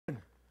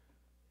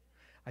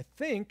I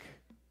think,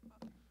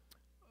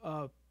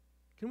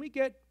 can we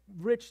get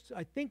Rich?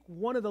 I think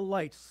one of the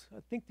lights, I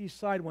think these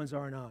side ones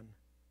aren't on.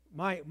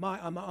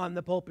 I'm on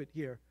the pulpit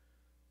here.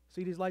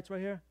 See these lights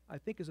right here? I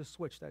think there's a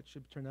switch that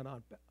should turn that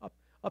on.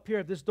 Up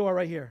here, this door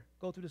right here.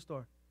 Go through this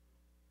door.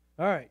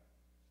 All right.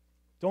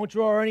 Don't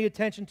draw any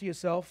attention to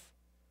yourself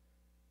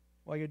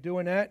while you're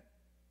doing that.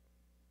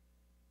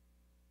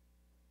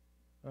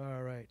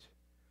 All right.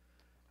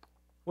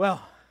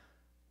 Well,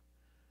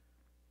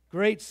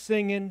 great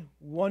singing,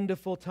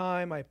 wonderful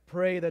time. I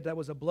pray that that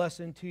was a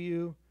blessing to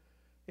you.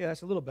 Yeah,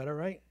 that's a little better,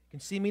 right? You can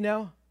see me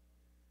now?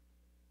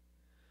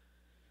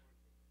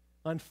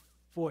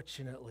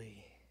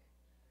 Unfortunately,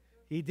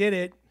 he did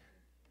it.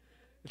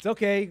 It's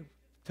okay.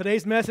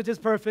 Today's message is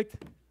perfect.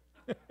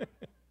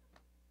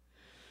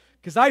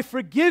 Because I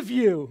forgive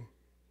you.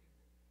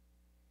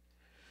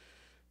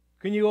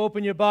 Can you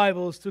open your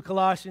Bibles to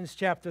Colossians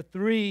chapter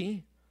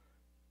 3?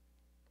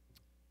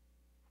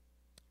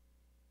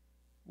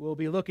 We'll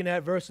be looking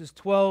at verses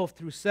 12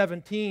 through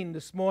 17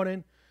 this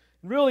morning.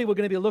 Really, we're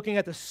going to be looking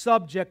at the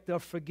subject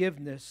of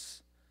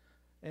forgiveness.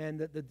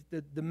 And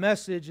the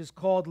message is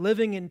called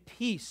Living in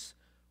Peace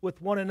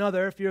with One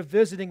Another. If you're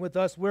visiting with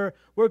us, we're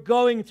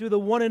going through the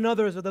one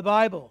another's of the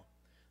Bible.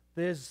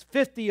 There's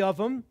 50 of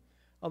them.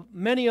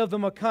 Many of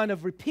them are kind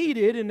of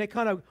repeated, and they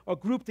kind of are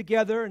grouped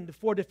together into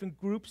 4 different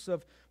groups,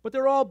 but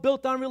they're all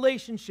built on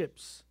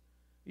relationships.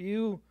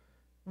 You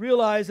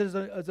realize as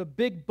a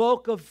big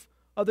bulk of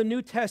the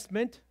New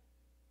Testament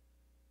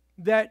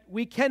that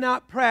we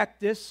cannot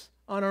practice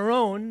on our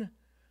own,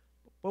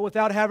 but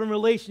without having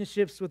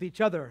relationships with each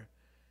other.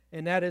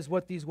 And that is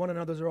what these one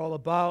another's are all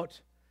about.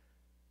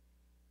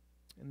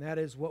 And that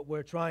is what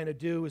we're trying to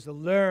do, is to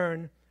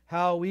learn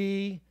how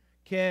we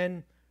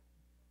can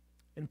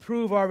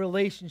improve our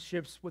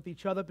relationships with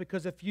each other,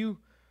 because if you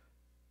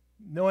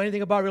know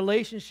anything about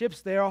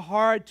relationships, they are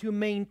hard to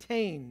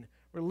maintain.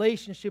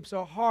 Relationships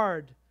are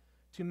hard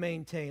to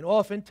maintain.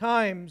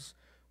 Oftentimes,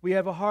 we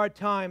have a hard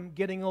time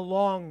getting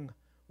along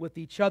with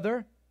each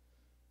other.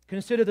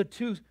 Consider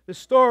the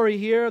story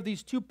here of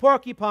these two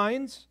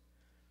porcupines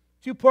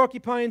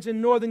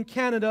in northern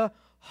Canada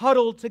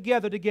huddled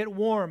together to get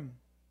warm.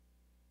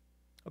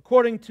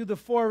 According to the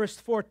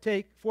forest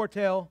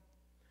folktale,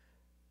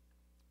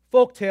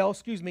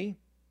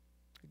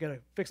 I got to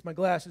fix my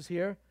glasses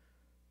here,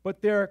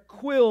 but their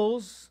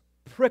quills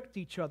pricked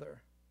each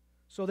other,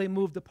 so they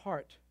moved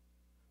apart.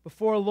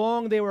 Before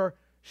long, they were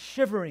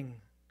shivering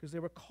because they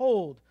were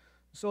cold,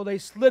 so they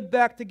slid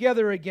back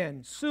together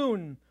again.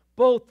 Soon,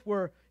 both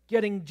were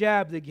getting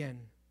jabbed again.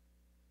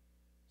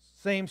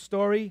 Same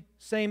story,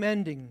 same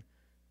ending.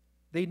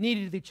 They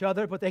needed each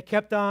other, but they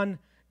kept on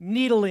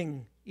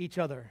needling each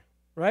other,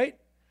 right?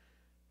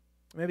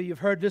 Maybe you've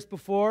heard this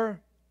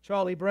before.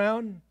 Charlie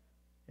Brown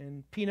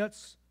in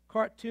Peanuts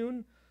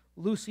cartoon,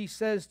 Lucy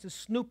says to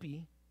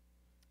Snoopy,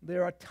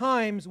 "There are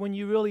times when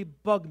you really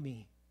bug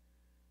me.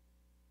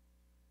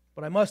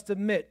 But I must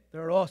admit,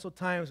 there are also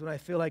times when I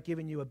feel like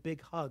giving you a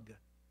big hug."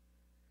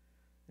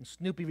 And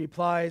Snoopy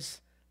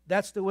replies,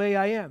 "That's the way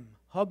I am,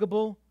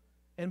 huggable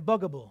and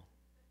buggable."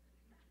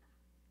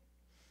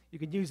 You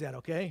can use that,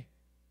 okay?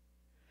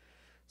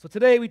 So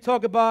today we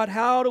talk about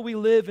how do we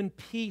live in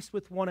peace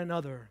with one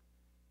another.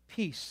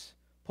 Peace.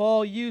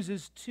 Paul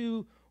uses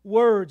 2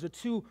 words or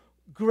 2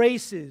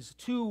 graces,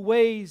 2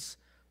 ways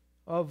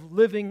of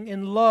living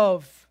in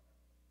love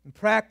and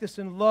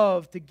practicing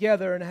love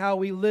together, and how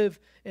we live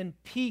in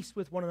peace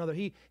with one another.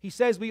 He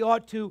says we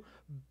ought to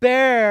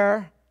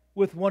bear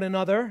with one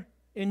another,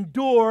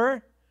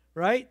 endure,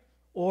 right?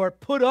 Or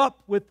put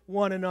up with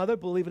one another.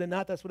 Believe it or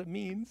not, that's what it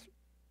means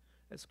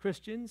as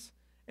Christians.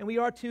 And we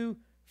are to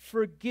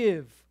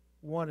forgive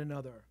one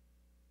another.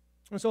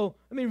 And so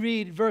let me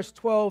read verse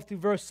 12 through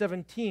verse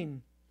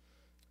 17.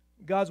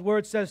 God's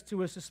word says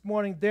to us this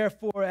morning,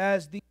 "Therefore,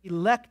 as the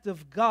elect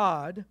of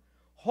God,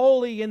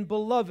 holy and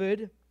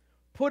beloved,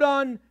 put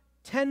on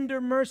tender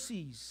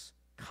mercies,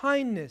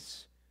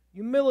 kindness,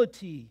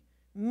 humility,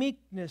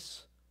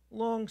 meekness,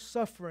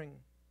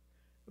 long-suffering,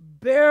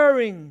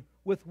 bearing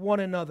with one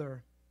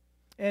another,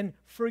 and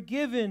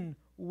forgiving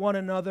one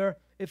another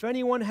if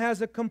anyone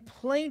has a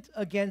complaint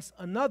against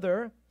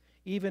another,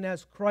 even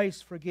as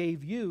Christ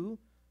forgave you,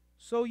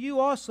 so you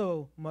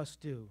also must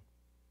do.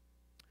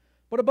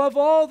 But above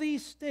all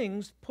these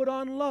things, put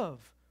on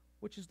love,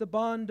 which is the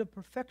bond of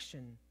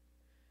perfection,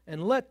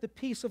 and let the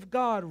peace of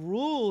God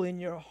rule in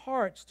your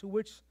hearts, to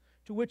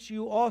which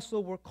you also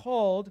were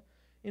called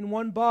in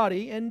one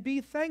body, and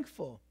be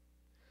thankful.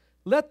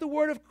 Let the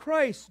word of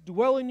Christ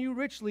dwell in you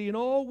richly in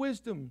all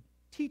wisdom,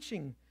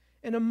 teaching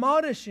and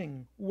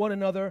admonishing one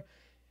another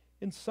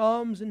in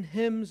psalms and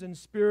hymns and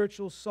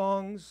spiritual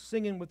songs,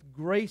 singing with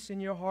grace in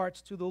your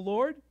hearts to the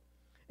Lord.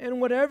 And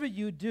whatever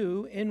you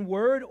do, in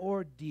word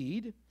or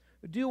deed,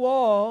 do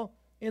all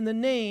in the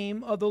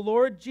name of the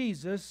Lord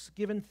Jesus,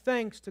 giving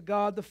thanks to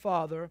God the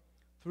Father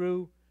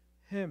through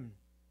him."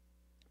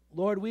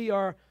 Lord, we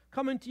are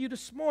coming to you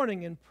this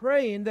morning and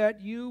praying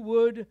that you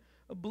would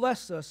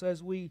bless us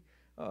as we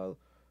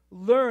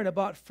learn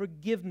about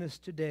forgiveness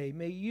today.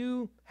 May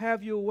you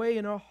have your way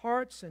in our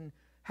hearts and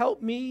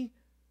help me,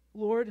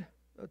 Lord,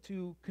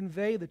 to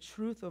convey the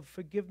truth of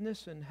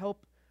forgiveness and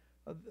help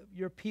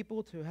your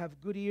people to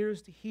have good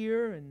ears to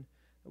hear, and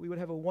we would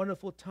have a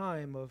wonderful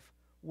time of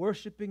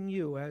worshiping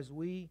you as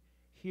we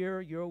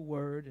hear your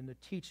word and the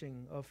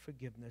teaching of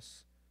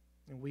forgiveness.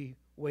 And we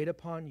wait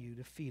upon you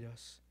to feed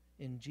us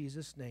in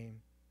Jesus' name.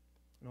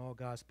 And all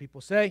God's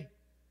people say,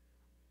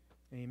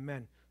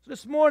 amen. So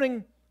this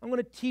morning, I'm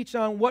going to teach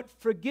on what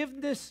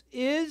forgiveness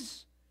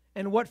is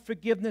and what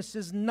forgiveness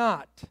is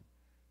not.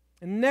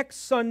 And next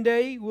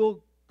Sunday,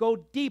 we'll go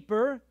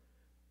deeper,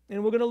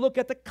 and we're going to look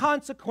at the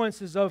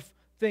consequences of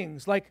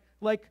things. Like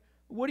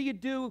what do you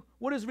do?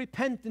 What does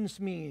repentance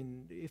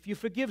mean? If you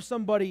forgive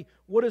somebody,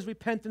 what does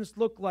repentance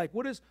look like?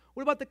 What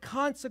about the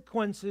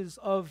consequences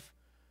of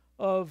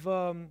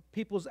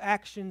people's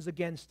actions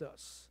against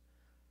us?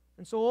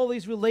 And so all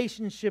these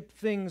relationship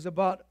things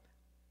about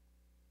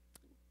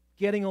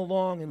getting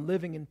along and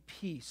living in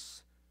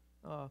peace.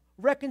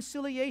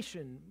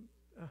 Reconciliation.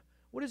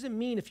 What does it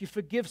mean if you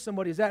forgive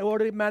somebody? Does that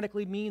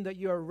automatically mean that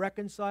you are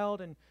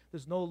reconciled and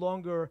there's no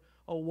longer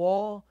a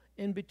wall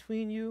in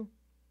between you?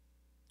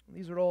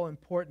 These are all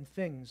important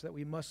things that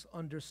we must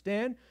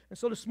understand. And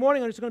so this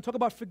morning I'm just going to talk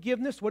about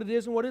forgiveness, what it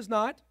is and what it is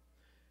not.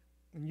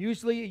 And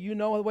usually, you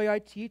know the way I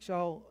teach,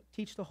 I'll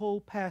teach the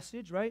whole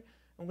passage, right?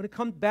 I'm going to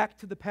come back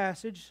to the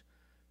passage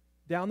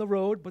down the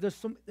road, but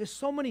there's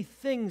so many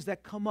things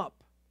that come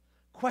up,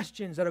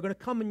 questions that are going to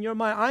come in your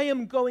mind. I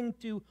am going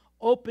to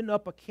open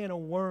up a can of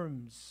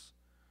worms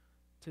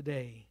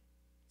today.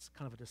 It's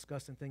kind of a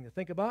disgusting thing to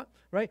think about,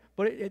 right?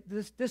 But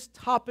this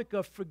topic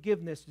of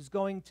forgiveness is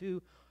going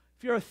to,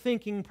 if you're a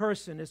thinking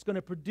person, it's going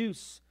to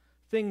produce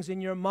things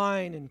in your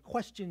mind and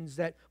questions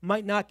that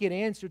might not get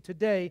answered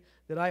today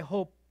that I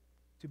hope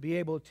to be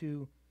able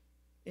to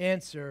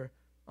answer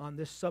on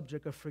this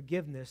subject of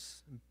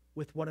forgiveness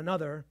with one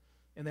another,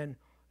 and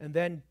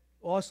then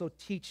also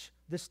teach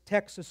this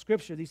text of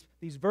Scripture,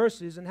 these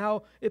verses, and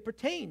how it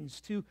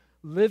pertains to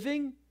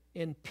living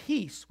in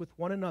peace with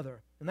one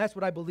another. And that's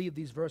what I believe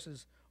these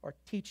verses are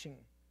teaching.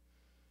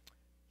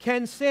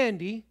 Ken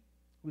Sande,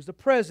 who's the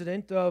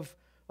president of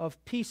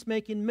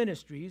Peacemaking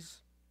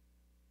Ministries,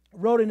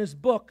 wrote in his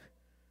book,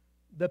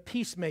 The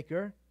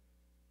Peacemaker,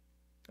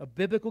 A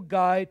Biblical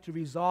Guide to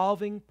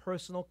Resolving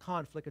Personal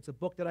Conflict. It's a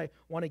book that I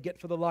want to get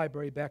for the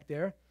library back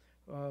there.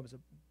 It was a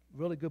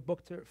really good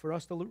book for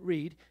us to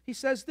read. He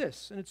says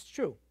this, and it's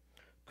true.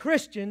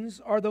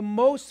 Christians are the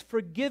most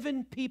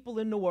forgiven people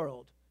in the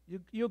world.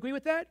 You agree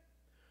with that?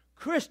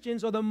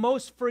 Christians are the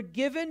most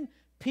forgiven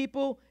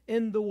people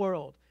in the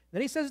world.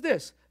 Then he says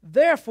this,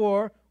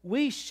 therefore,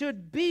 we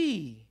should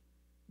be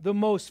the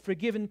most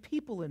forgiven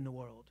people in the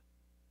world.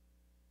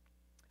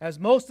 As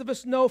most of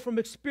us know from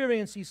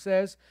experience, he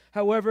says,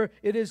 however,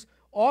 it is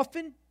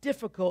often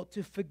difficult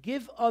to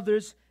forgive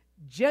others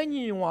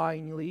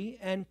genuinely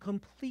and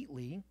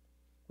completely.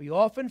 We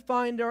often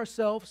find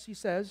ourselves, he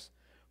says,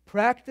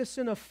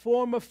 practicing a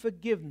form of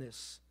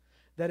forgiveness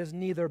that is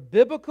neither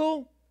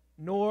biblical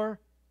nor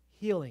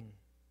healing.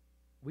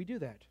 We do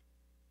that.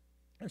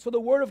 And so the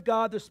Word of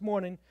God this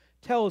morning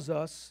tells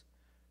us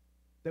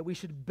that we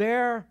should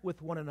bear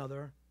with one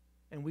another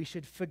and we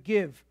should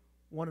forgive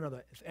one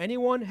another. If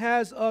anyone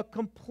has a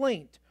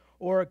complaint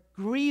or a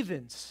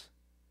grievance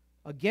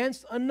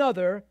against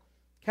another,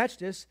 catch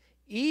this,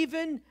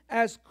 even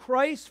as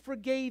Christ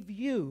forgave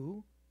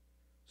you,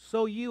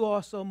 so you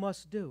also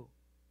must do.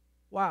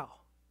 Wow.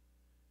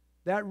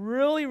 That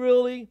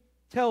really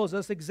tells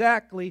us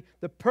exactly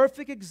the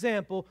perfect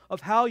example of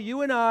how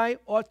you and I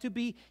ought to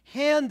be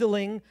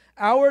handling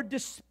our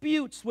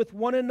disputes with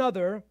one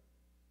another.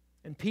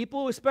 And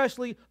people,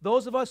 especially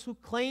those of us who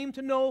claim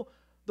to know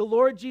the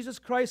Lord Jesus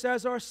Christ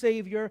as our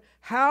Savior,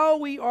 how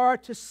we are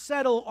to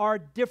settle our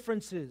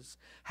differences.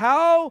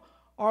 How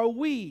are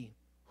we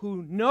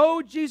who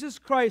know Jesus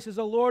Christ as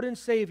a Lord and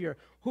Savior,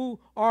 who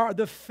are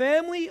the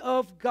family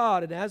of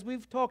God, and as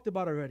we've talked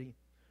about already,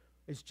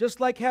 it's just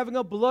like having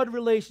a blood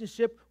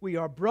relationship. We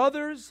are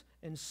brothers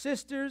and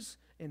sisters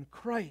in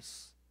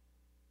Christ,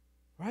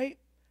 right?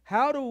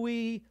 How do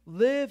we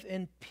live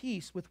in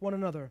peace with one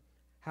another?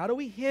 How do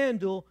we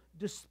handle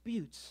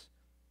disputes?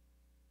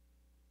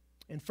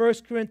 In 1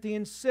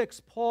 Corinthians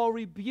 6, Paul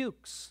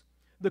rebukes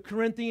the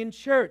Corinthian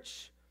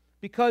church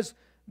because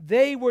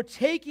they were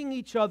taking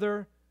each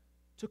other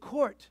to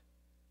court.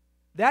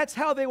 That's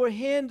how they were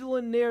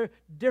handling their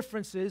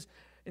differences.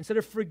 Instead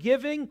of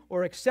forgiving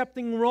or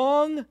accepting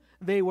wrong,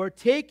 they were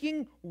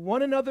taking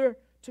one another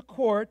to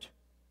court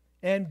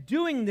and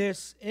doing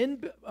this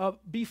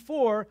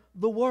before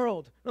the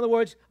world. In other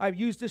words, I've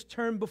used this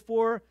term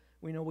before.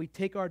 We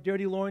take our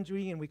dirty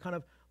laundry and we kind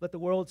of let the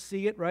world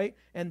see it, right?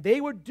 And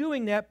they were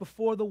doing that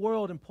before the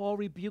world, and Paul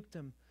rebuked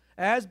them.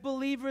 As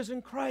believers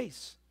in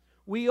Christ,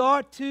 we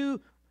ought to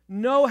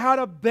know how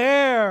to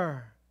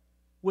bear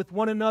with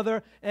one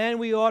another, and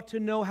we ought to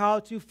know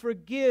how to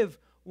forgive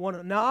one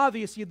another. Now,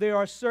 obviously, there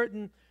are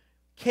certain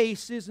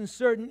cases and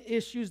certain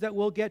issues that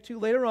we'll get to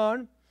later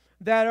on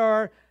that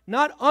are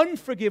not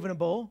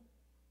unforgivable,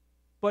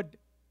 but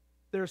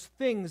there's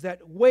things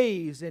that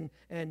ways and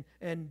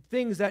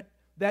things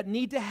that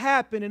need to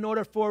happen in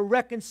order for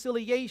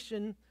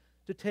reconciliation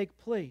to take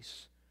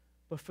place.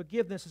 But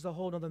forgiveness is a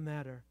whole other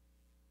matter.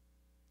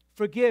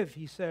 Forgive,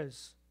 he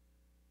says,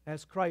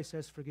 as Christ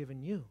has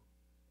forgiven you.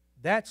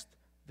 That's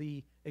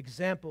the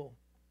example.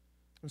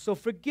 And so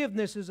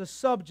forgiveness is a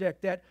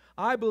subject that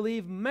I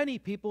believe many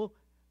people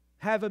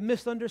have a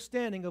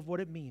misunderstanding of what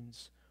it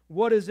means.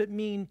 What does it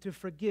mean to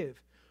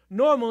forgive?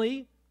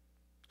 Normally,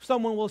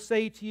 someone will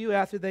say to you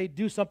after they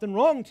do something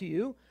wrong to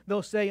you,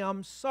 they'll say,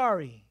 I'm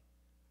sorry.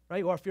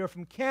 Right? Or if you're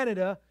from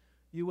Canada,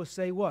 you will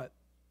say what?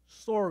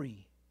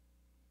 Sorry.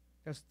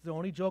 That's the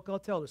only joke I'll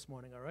tell this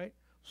morning, all right?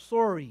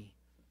 Sorry.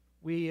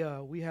 We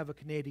have a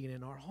Canadian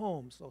in our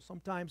home, so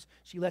sometimes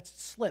she lets it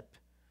slip.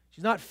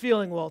 She's not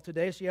feeling well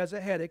today. She has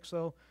a headache,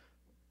 so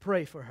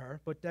pray for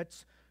her. But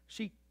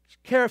she's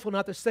careful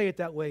not to say it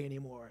that way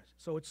anymore.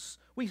 So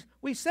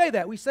we say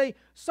that. We say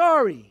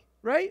sorry,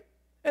 right?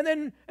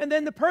 And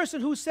then the person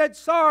who said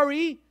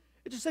sorry,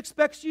 it just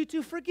expects you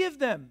to forgive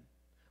them.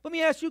 Let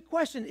me ask you a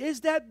question.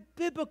 Is that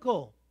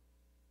biblical?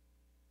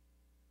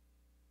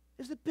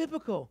 Is it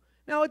biblical?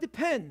 Now, it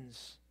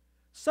depends.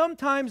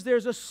 Sometimes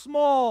there's a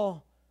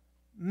small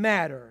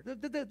matter.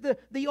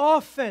 The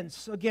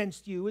offense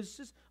against you is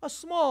just a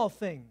small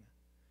thing.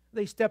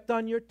 They stepped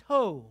on your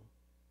toe.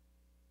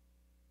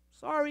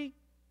 Sorry.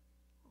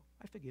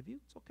 I forgive you.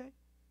 It's okay.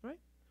 Right?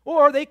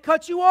 Or they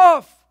cut you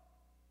off.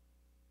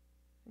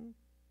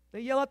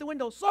 They yell out the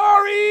window,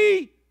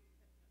 sorry!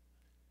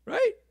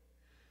 Right?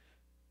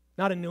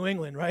 Not in New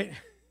England, right?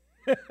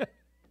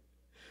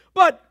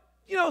 But,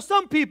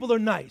 some people are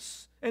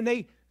nice, and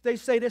they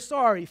say they're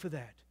sorry for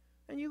that.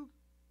 And you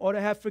ought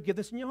to have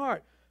forgiveness in your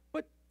heart.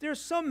 But there's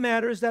some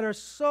matters that are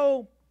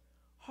so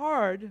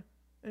hard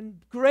and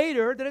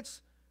greater that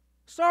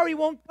sorry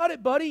won't cut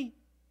it, buddy.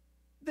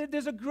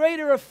 There's a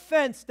greater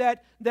offense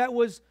that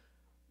was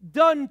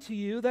done to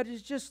you that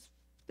is just,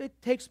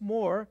 it takes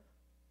more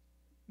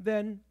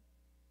than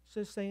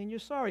just saying you're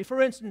sorry.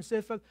 For instance,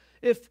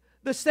 if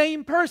the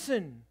same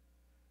person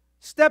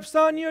steps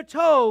on your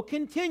toe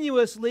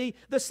continuously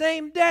the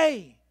same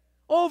day,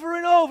 over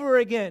and over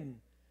again,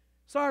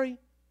 sorry.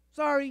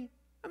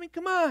 I mean,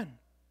 come on,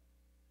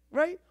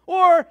 right?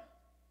 Or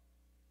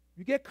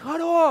you get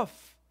cut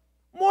off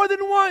more than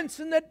once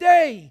in the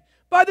day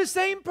by the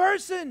same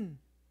person.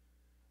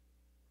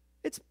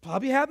 It's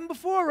probably happened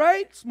before,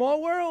 right?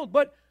 Small world.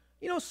 But,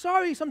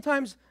 sorry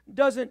sometimes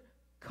doesn't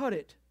cut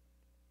it.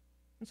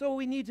 And so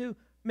we need to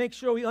make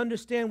sure we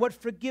understand what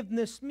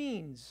forgiveness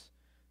means.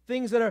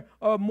 Things that are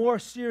a more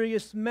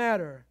serious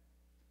matter.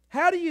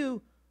 How do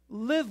you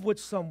live with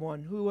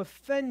someone who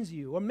offends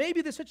you? Or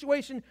maybe the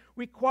situation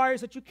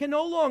requires that you can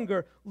no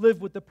longer live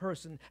with the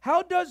person.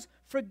 How does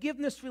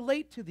forgiveness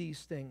relate to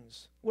these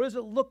things? What does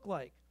it look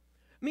like?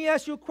 Let me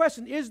ask you a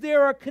question. Is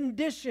there a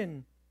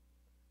condition?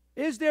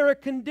 Is there a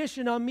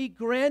condition on me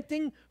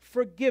granting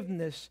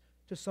forgiveness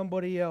to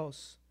somebody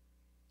else?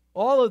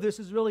 All of this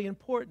is really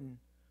important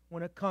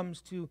when it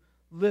comes to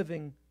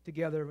living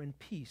together in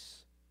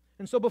peace.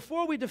 And so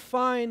before we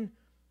define,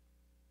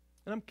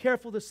 and I'm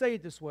careful to say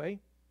it this way,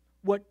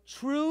 what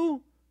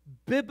true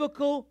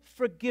biblical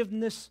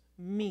forgiveness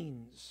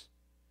means.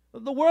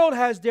 The world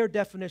has their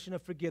definition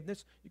of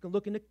forgiveness. You can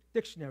look in the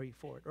dictionary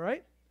for it, all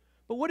right?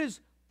 But what does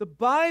the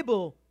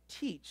Bible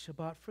teach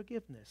about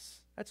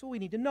forgiveness? That's what we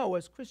need to know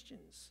as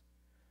Christians.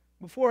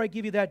 Before I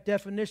give you that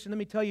definition, let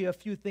me tell you a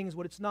few things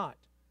what it's not.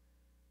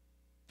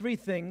 3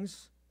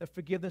 things that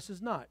forgiveness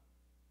is not.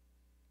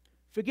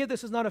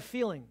 Forgiveness is not a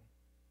feeling.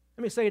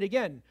 Let me say it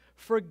again.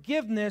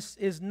 Forgiveness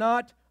is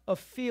not a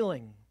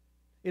feeling.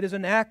 It is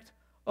an act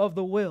of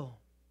the will.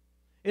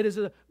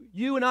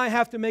 You and I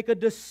have to make a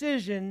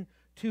decision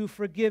to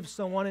forgive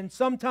someone, and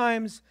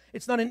sometimes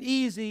it's not an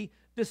easy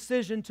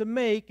decision to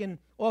make, and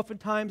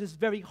oftentimes it's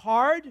very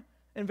hard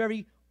and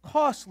very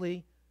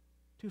costly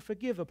to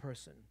forgive a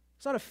person.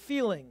 It's not a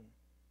feeling.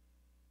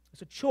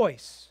 It's a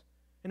choice.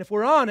 And if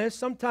we're honest,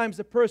 sometimes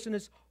the person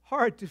is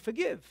hard to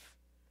forgive.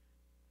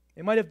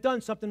 They might have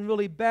done something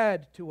really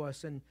bad to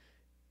us, and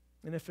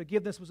if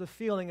forgiveness was a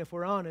feeling, if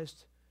we're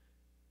honest,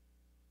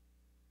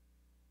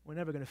 we're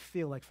never going to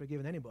feel like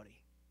forgiving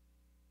anybody.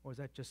 Or is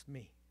that just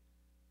me?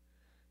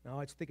 No,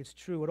 I think it's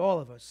true with all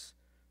of us.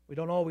 We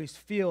don't always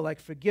feel like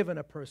forgiving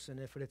a person.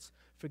 If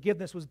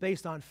forgiveness was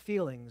based on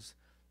feelings,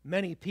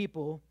 many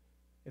people,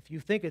 if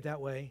you think it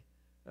that way,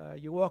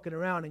 you're walking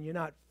around and you're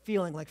not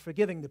feeling like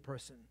forgiving the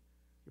person.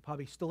 You're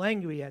probably still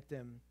angry at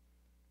them.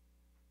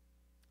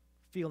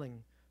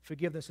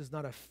 Forgiveness is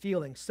not a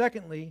feeling.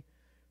 Secondly,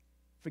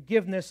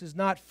 forgiveness is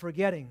not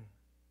forgetting.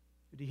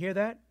 Did you hear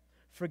that?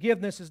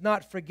 Forgiveness is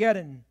not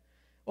forgetting.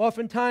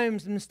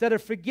 Oftentimes, instead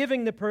of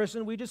forgiving the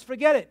person, we just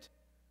forget it.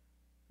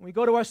 We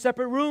go to our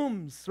separate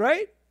rooms,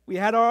 right? We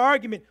had our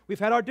argument, we've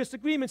had our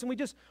disagreements, and we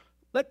just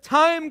let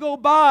time go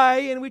by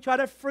and we try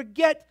to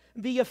forget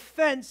the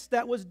offense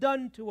that was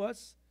done to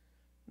us.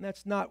 And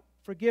that's not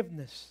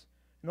forgiveness.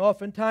 And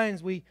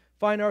oftentimes we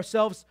find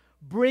ourselves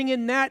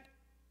bringing that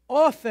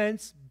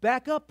offense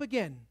back up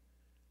again.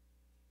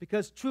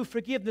 because true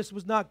forgiveness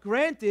was not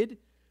granted,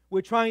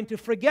 we're trying to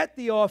forget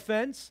the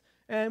offense,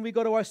 and we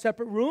go to our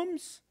separate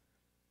rooms.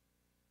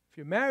 If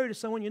you're married to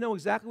someone, you know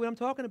exactly what I'm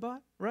talking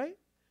about, right?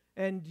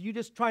 And you're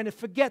just trying to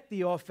forget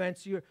the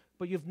offense,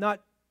 but you've not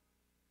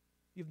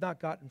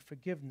gotten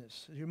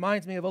forgiveness. It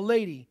reminds me of a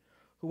lady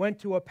who went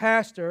to a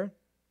pastor,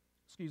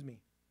 who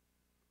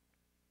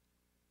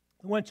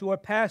went to a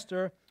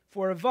pastor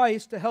for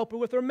advice to help her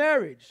with her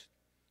marriage.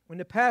 When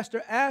the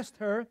pastor asked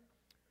her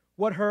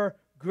what her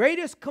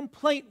greatest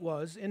complaint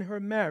was in her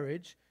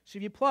marriage, she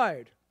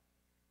replied,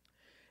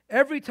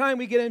 "Every time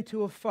we get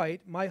into a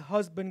fight, my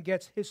husband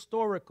gets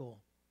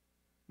historical.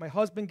 My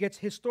husband gets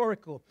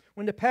historical."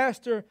 When the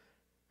pastor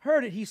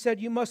heard it, he said,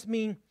 "You must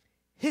mean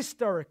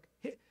historical.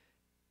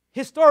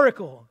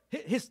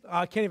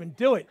 I can't even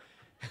do it.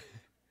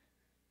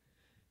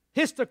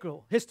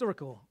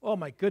 Historical. Oh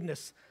my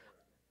goodness.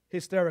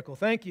 Hysterical.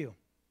 Thank you.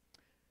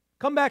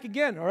 Come back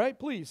again, all right,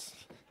 please."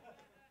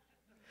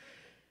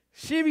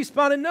 She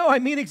responded, "No, I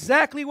mean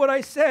exactly what I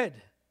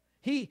said.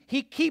 He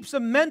keeps a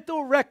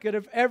mental record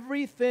of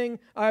everything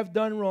I've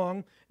done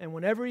wrong, and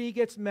whenever he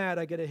gets mad,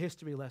 I get a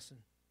history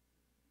lesson."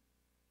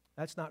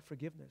 That's not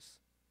forgiveness.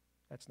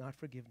 That's not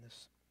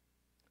forgiveness.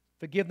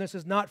 Forgiveness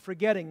is not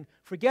forgetting.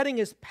 Forgetting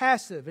is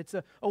passive. It's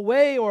a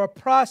way or a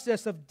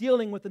process of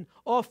dealing with an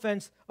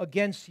offense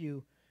against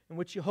you, in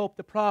which you hope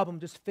the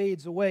problem just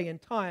fades away in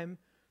time,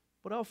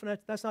 but often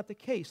that's not the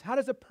case. How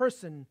does a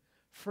person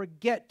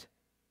forget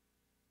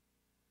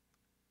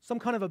some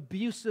kind of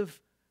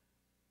abusive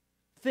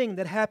thing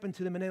that happened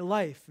to them in their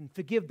life and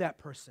forgive that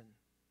person?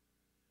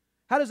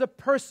 How does a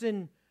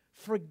person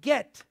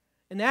forget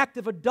an act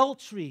of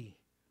adultery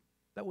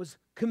that was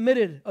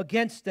committed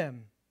against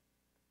them?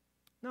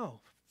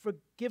 No,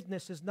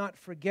 forgiveness is not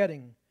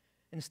forgetting.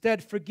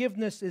 Instead,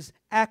 forgiveness is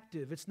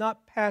active. It's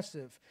not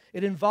passive.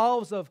 It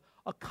involves a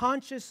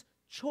conscious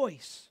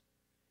choice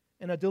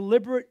and a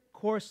deliberate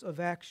course of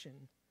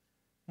action,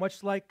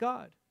 much like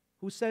God,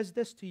 who says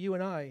this to you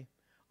and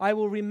I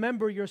will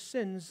remember your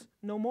sins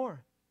no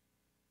more.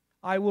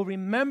 I will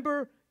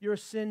remember your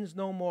sins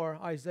no more,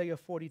 Isaiah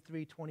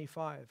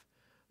 43:25.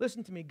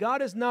 Listen to me.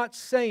 God is not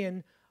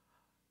saying,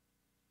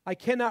 "I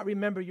cannot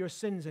remember your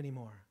sins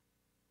anymore.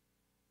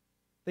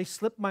 They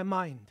slip my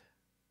mind."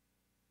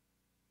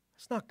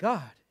 It's not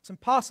God. It's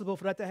impossible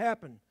for that to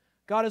happen.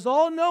 God is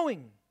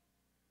all-knowing.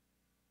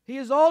 He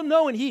is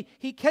all-knowing.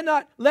 He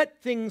cannot let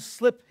things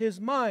slip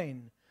His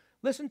mind.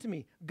 Listen to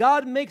me.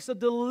 God makes a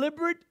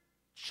deliberate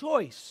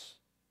choice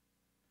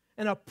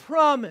and a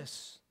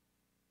promise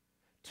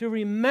to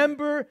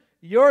remember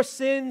your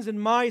sins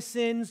and my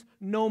sins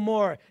no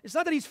more. It's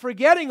not that He's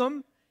forgetting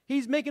them.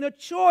 He's making a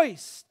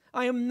choice.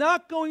 I am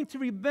not going to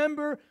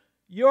remember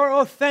your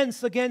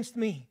offense against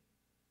me.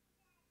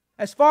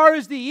 As far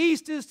as the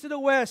east is to the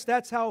west,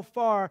 that's how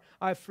far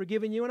I've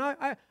forgiven you, and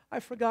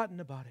I've forgotten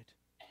about it.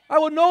 I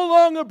will no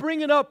longer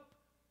bring it up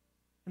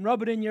and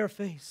rub it in your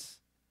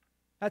face.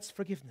 That's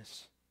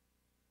forgiveness.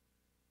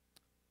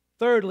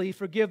 Thirdly,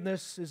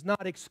 forgiveness is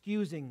not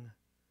excusing.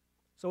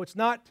 So it's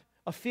not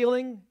a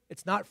feeling,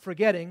 it's not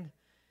forgetting,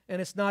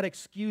 and it's not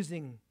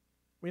excusing.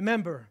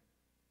 Remember,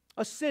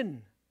 a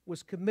sin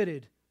was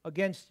committed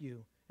against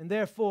you, and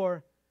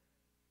therefore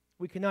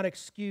we cannot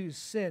excuse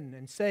sin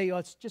and say, "Oh,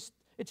 it's just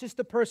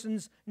the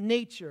person's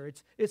nature.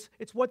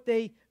 It's what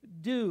they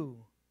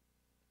do."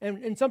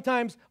 And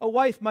sometimes a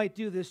wife might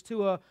do this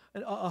to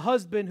a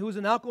husband who's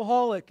an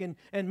alcoholic, and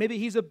maybe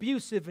he's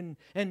abusive,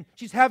 and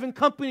she's having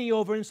company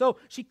over, and so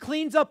she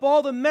cleans up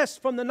all the mess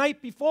from the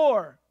night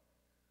before,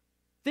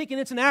 thinking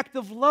it's an act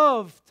of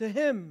love to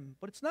him,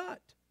 but it's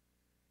not.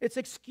 It's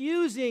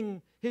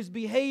excusing his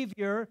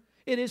behavior.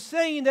 It is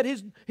saying that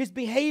his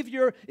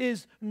behavior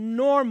is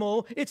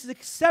normal. It's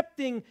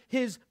accepting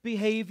his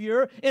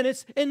behavior, and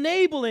it's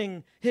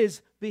enabling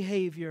his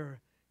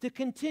behavior to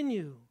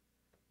continue.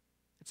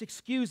 It's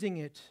excusing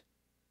it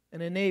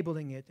and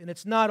enabling it. And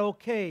it's not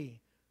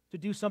okay to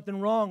do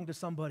something wrong to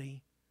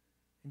somebody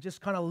and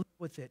just kind of live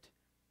with it.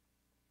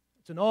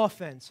 It's an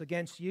offense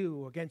against you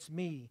or against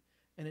me,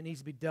 and it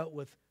needs to be dealt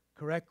with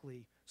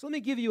correctly. So let me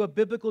give you a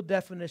biblical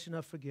definition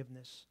of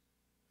forgiveness.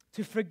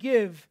 To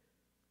forgive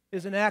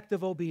is an act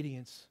of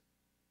obedience.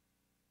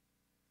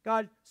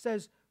 God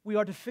says we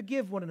are to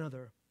forgive one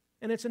another,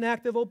 and it's an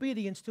act of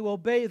obedience to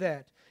obey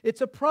that.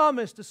 It's a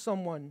promise to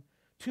someone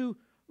to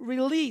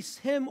release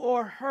him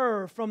or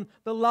her from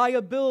the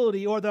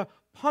liability or the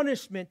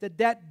punishment that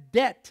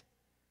debt,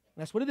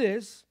 that's what it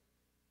is,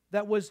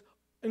 that was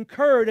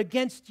incurred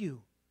against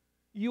you.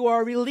 You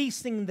are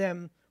releasing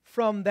them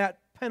from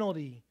that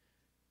penalty,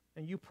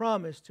 and you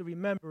promise to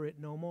remember it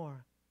no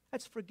more.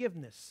 That's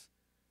forgiveness.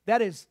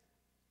 That is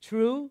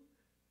true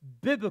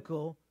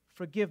biblical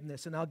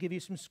forgiveness, and I'll give you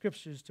some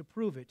scriptures to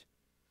prove it.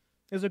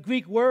 There's a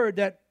Greek word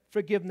that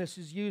forgiveness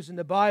is used in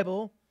the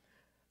Bible.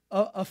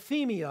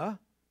 Aphemia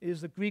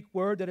is the Greek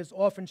word that is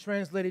often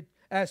translated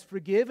as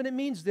forgive, and it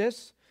means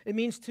this. It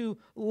means to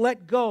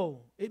let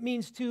go. It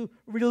means to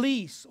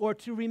release or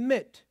to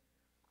remit,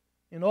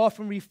 and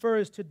often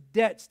refers to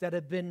debts that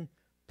have been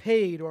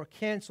paid or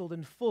canceled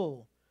in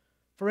full.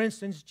 For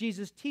instance,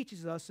 Jesus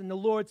teaches us in the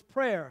Lord's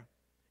Prayer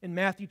in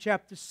Matthew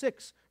chapter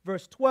 6,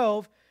 verse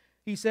 12,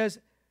 he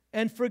says,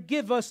 "And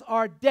forgive us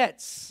our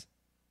debts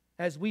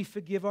as we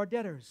forgive our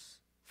debtors."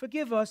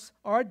 Forgive us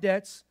our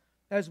debts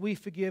as we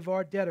forgive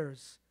our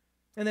debtors.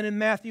 And then in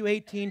Matthew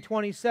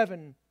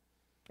 18:27,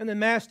 "And the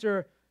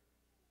master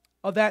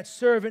of that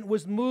servant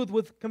was moved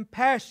with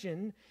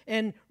compassion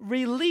and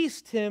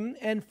released him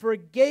and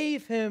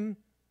forgave him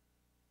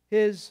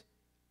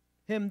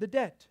the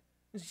debt."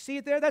 You see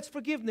it there? That's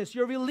forgiveness.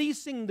 You're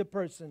releasing the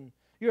person.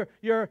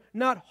 You're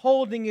not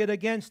holding it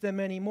against them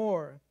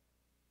anymore.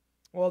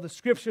 Well, the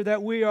scripture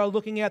that we are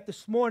looking at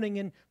this morning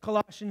in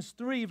Colossians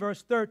 3,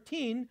 verse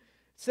 13,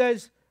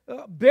 says,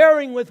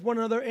 bearing with one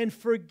another and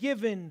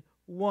forgiving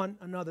one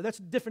another. That's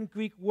a different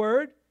Greek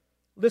word.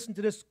 Listen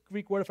to this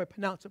Greek word if I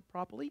pronounce it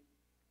properly.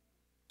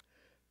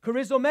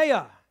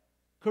 Charizomea.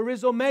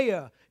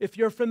 Charizomea. If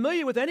you're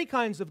familiar with any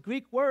kinds of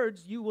Greek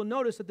words, you will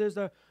notice that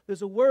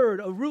there's a word,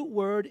 a root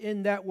word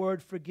in that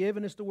word forgive,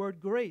 and it's the word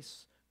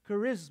grace.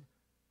 Charisma,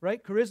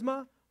 right?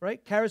 Charisma,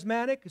 right?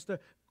 Charismatic. It's the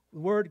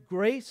word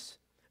grace.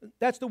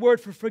 That's the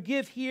word for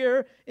forgive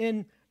here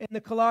in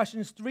the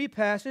Colossians 3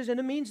 passage, and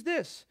it means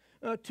this,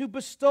 to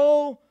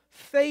bestow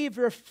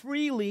favor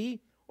freely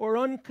or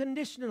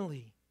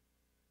unconditionally.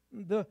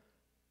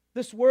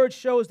 This word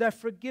shows that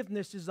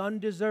forgiveness is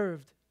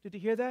undeserved. Did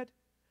you hear that?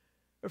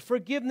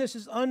 Forgiveness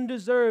is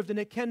undeserved and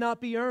it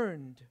cannot be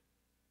earned.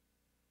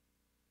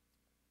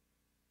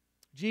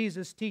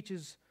 Jesus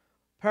teaches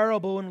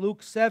parable in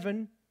Luke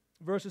 7,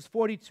 verses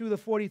 42 to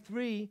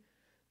 43,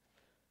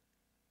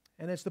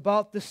 and it's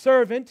about the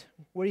servant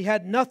where he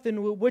had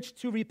nothing with which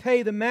to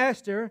repay the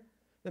master.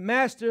 The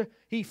master,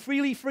 he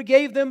freely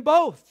forgave them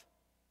both.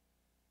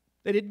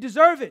 They didn't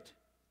deserve it.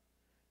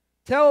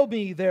 "Tell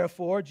me,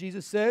 therefore,"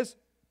 Jesus says,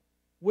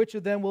 "which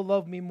of them will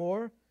love me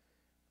more?"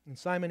 And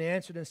Simon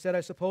answered and said,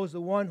 "I suppose the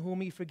one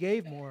whom he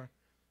forgave more."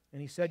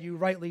 And he said, "You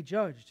rightly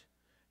judged."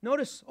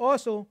 Notice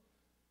also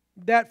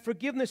that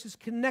forgiveness is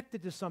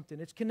connected to something.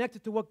 It's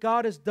connected to what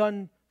God has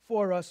done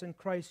for us in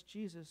Christ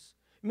Jesus.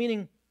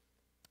 Meaning,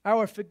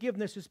 our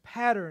forgiveness is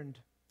patterned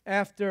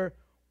after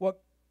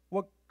what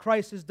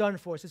Christ has done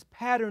for us. It's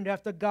patterned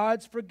after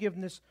God's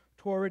forgiveness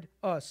toward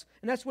us.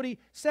 And that's what he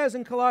says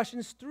in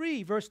Colossians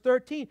 3, verse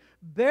 13.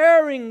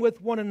 Bearing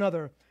with one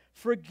another,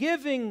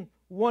 forgiving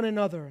one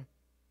another.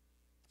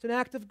 It's an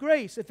act of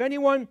grace. If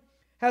anyone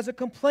has a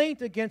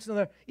complaint against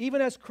another, even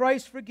as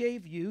Christ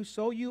forgave you,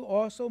 so you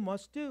also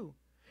must do.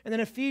 And then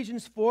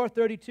Ephesians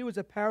 4:32 is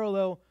a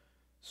parallel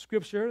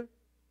scripture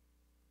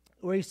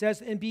where he says,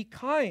 "And be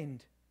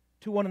kind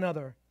to one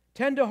another,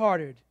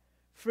 tender-hearted,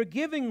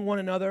 forgiving one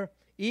another,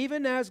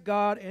 even as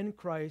God in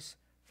Christ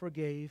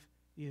forgave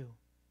you."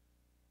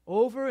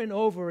 Over and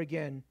over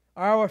again,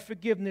 our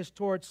forgiveness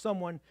towards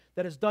someone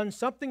that has done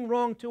something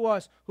wrong to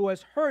us, who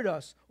has hurt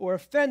us or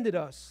offended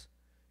us,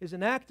 is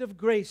an act of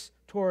grace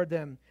toward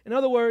them. In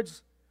other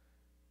words,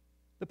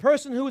 the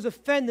person who has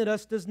offended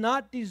us does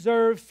not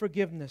deserve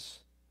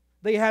forgiveness.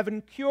 They have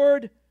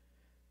incurred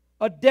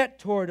a debt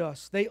toward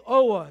us. They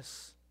owe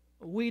us.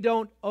 We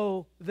don't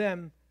owe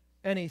them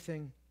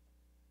anything.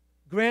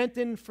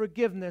 Granting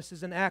forgiveness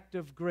is an act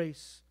of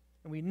grace.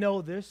 And we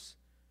know this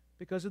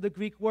because of the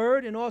Greek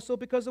word and also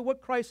because of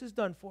what Christ has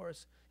done for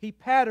us. He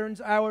patterns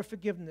our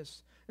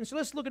forgiveness. And so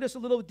let's look at this a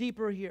little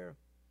deeper here.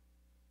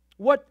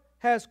 What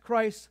has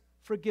Christ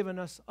forgiven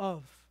us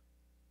of?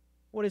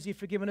 What has he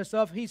forgiven us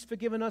of? He's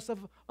forgiven us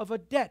of a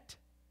debt.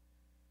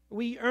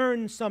 We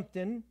earn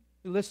something.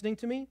 You listening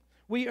to me?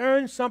 We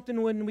earned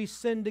something when we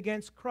sinned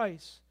against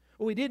Christ.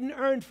 We didn't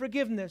earn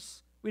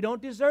forgiveness. We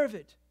don't deserve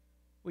it.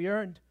 We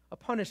earned a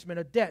punishment,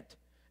 a debt.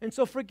 And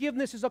so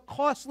forgiveness is a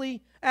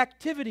costly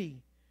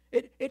activity.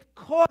 It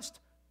cost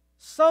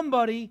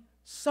somebody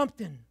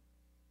something.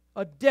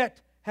 A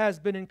debt has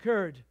been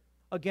incurred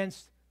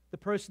against the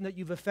person that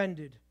you've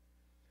offended.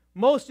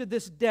 Most of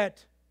this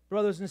debt,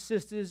 brothers and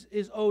sisters,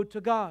 is owed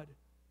to God.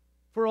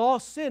 For all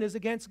sin is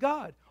against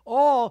God.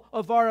 All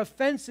of our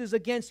offenses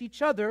against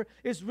each other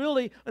is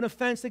really an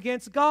offense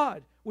against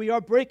God. We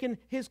are breaking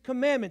His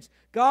commandments.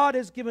 God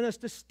has given us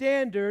the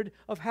standard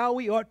of how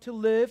we ought to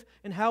live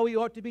and how we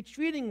ought to be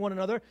treating one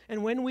another.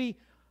 And when we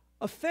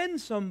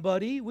offend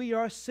somebody, we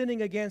are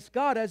sinning against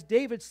God. As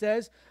David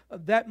says,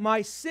 that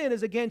my sin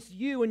is against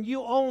you, and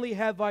you only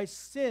have I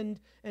sinned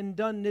and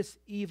done this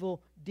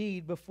evil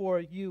deed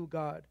before you,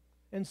 God.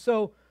 And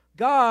so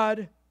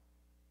God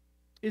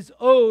is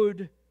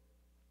owed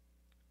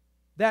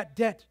that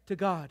debt to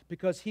God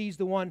because He's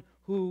the one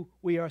who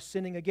we are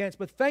sinning against.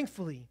 But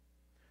thankfully,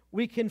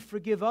 we can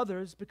forgive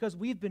others because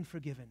we've been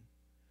forgiven.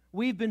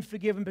 We've been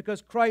forgiven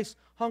because Christ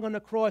hung on the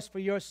cross for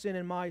your sin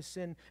and my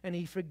sin, and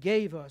He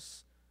forgave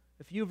us.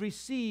 If you've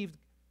received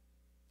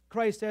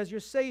Christ as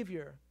your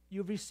Savior,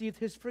 you've received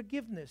His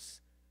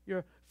forgiveness.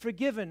 You're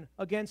forgiven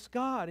against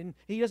God, and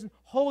He doesn't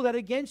hold that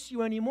against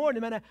you anymore, no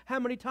matter how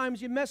many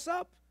times you mess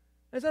up.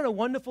 Isn't that a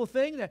wonderful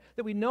thing that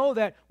we know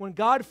that when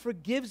God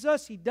forgives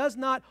us, He does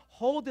not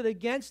hold it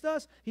against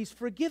us. He's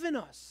forgiven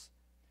us.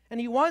 And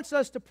He wants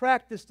us to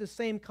practice the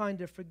same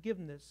kind of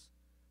forgiveness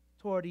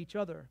toward each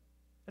other.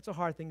 That's a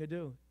hard thing to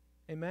do.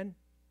 Amen?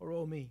 Or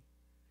oh me.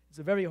 It's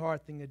a very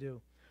hard thing to do.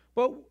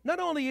 But not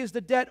only is the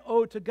debt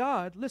owed to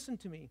God, listen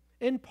to me,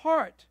 in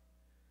part,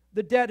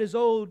 the debt is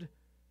owed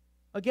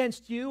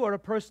against you or a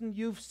person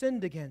you've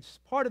sinned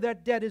against. Part of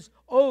that debt is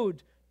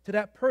owed to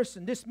that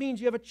person. This means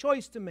you have a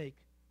choice to make.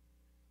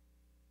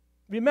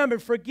 Remember,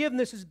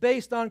 forgiveness is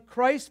based on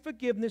Christ's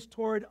forgiveness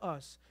toward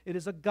us. It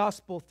is a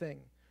gospel thing.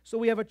 So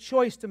we have a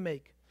choice to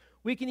make.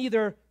 We can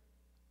either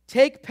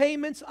take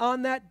payments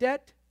on that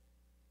debt,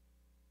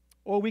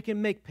 or we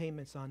can make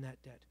payments on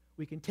that debt.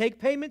 We can take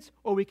payments,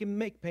 or we can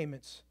make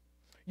payments.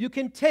 You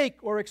can take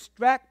or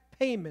extract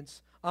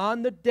payments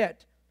on the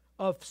debt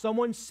of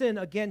someone's sin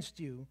against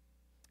you.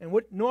 And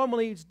what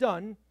normally is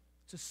done,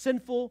 it's a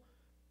sinful,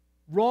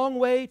 wrong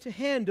way to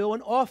handle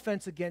an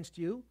offense against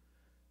you.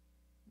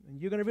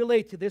 And you're going to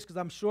relate to this because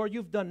I'm sure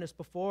you've done this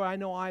before. I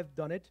know I've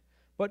done it.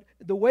 But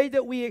the way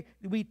that we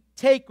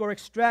take or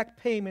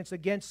extract payments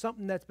against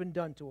something that's been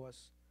done to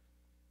us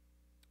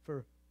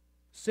for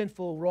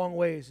sinful, wrong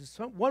ways is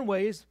one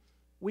way is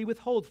we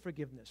withhold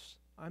forgiveness.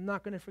 I'm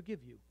not going to forgive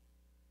you.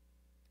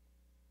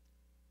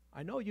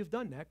 I know you've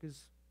done that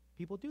because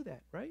people do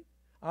that, right?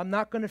 I'm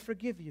not going to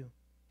forgive you.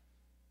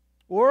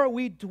 Or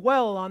we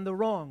dwell on the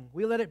wrong.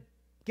 We let it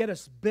get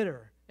us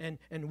bitter and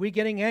we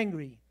getting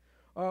angry.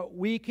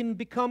 We can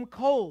become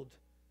cold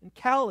and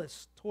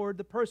callous toward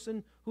the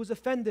person who's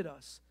offended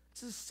us.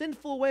 It's the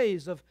sinful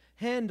ways of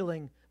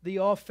handling the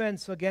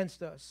offense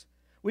against us.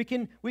 We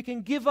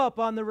can give up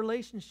on the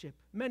relationship.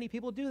 Many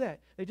people do that.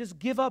 They just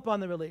give up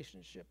on the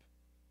relationship.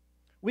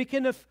 We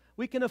can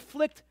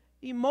afflict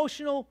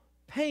emotional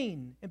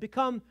pain and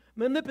become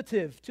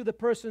manipulative to the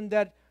person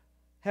that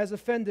has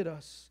offended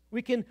us.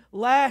 We can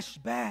lash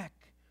back.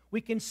 We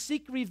can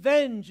seek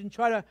revenge and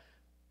try to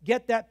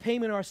get that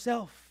payment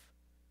ourselves.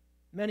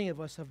 Many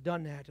of us have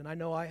done that, and I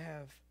know I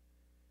have.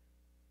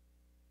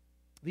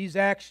 These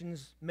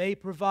actions may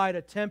provide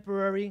a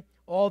temporary,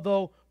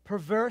 although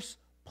perverse,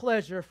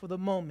 pleasure for the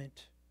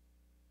moment,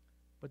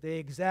 but they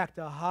exact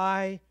a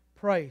high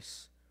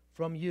price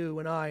from you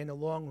and I in the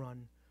long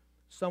run.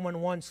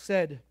 Someone once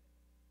said,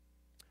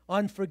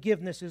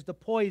 unforgiveness is the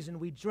poison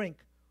we drink,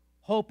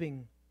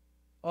 hoping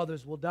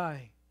others will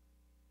die.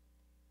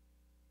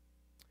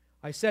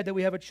 I said that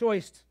we have a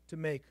choice to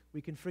make.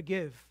 We can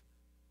forgive.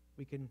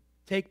 We can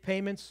take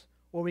payments,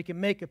 or we can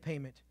make a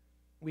payment.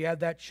 We have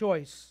that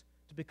choice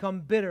to become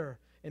bitter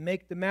and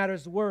make the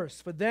matters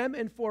worse for them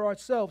and for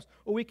ourselves,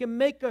 or we can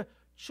make a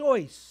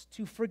choice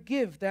to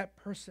forgive that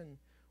person.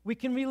 We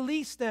can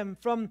release them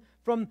from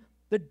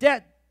the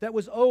debt that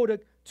was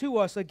owed to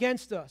us,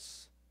 against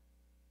us.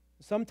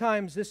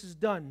 Sometimes this is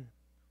done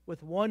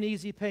with one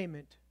easy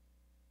payment.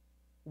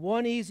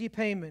 One easy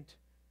payment,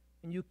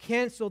 and you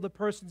cancel the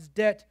person's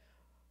debt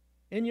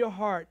in your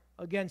heart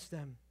against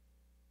them.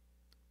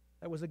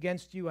 That was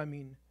against you, I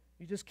mean.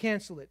 You just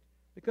cancel it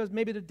because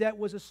maybe the debt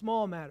was a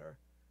small matter.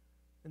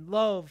 And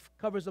love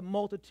covers a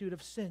multitude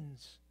of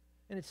sins.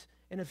 And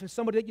if it's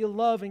somebody that you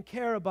love and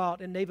care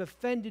about and they've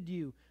offended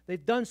you,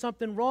 they've done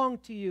something wrong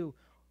to you,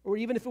 or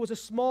even if it was a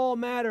small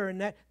matter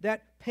and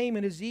that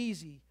payment is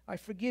easy, I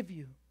forgive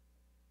you.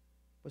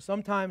 But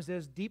sometimes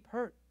there's deep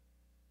hurt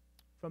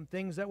from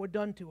things that were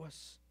done to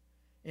us.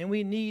 And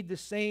we need the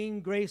same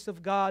grace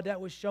of God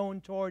that was shown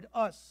toward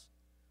us.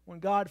 When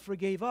God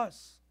forgave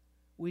us,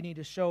 we need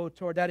to show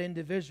toward that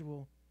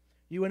individual.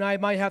 You and I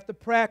might have to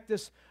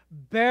practice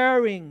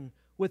bearing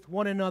with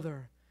one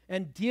another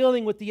and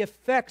dealing with the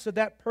effects of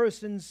that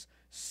person's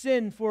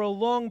sin for a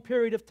long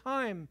period of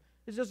time.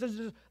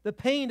 The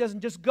pain doesn't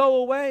just go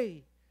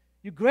away.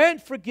 You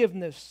grant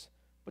forgiveness,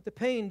 but the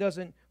pain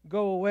doesn't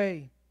go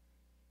away.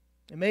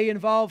 It may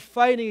involve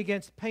fighting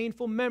against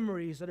painful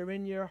memories that are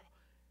in your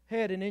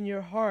head and in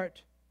your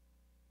heart.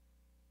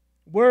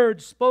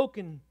 Words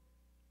spoken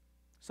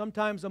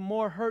sometimes are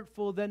more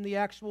hurtful than the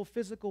actual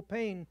physical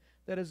pain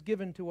that is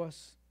given to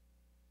us.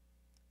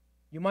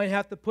 You might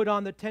have to put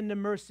on the tender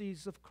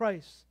mercies of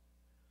Christ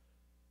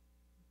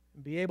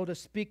and be able to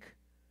speak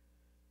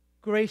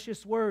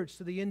gracious words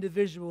to the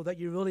individual that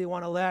you really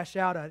want to lash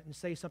out at and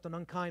say something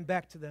unkind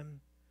back to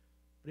them.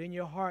 But in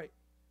your heart,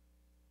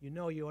 you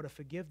know you ought to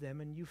forgive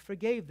them, and you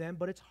forgave them,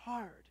 but it's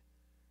hard.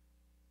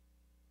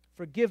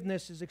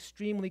 Forgiveness is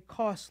extremely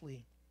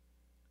costly,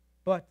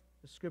 but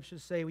the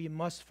Scriptures say we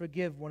must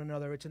forgive one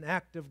another. It's an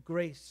act of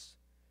grace.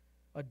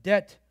 A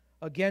debt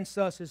against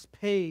us is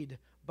paid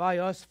by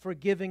us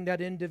forgiving that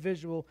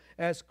individual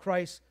as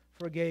Christ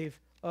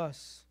forgave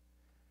us.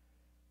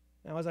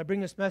 Now, as I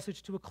bring this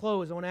message to a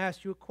close, I want to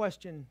ask you a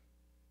question.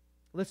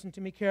 Listen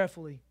to me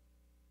carefully.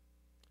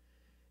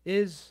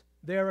 Is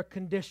there a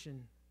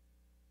condition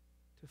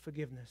to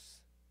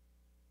forgiveness?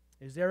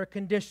 Is there a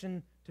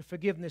condition to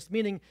forgiveness?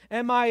 Meaning,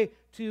 am I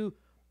to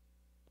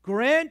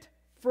grant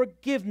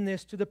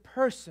forgiveness to the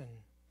person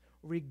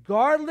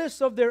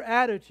regardless of their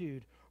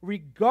attitude,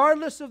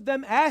 regardless of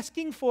them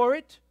asking for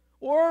it,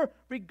 or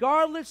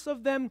regardless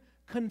of them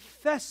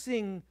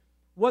confessing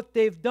what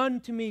they've done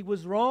to me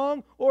was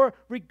wrong, or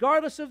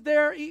regardless of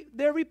their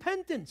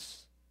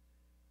repentance?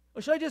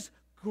 Or should I just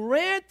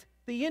grant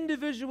the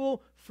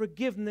individual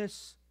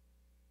forgiveness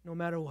no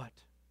matter what?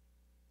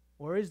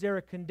 Or is there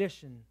a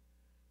condition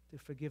to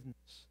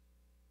forgiveness?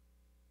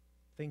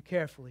 Think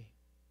carefully.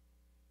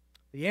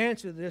 The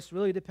answer to this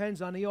really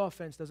depends on the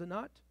offense, does it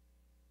not?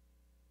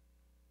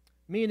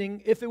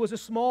 Meaning, if it was a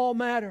small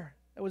matter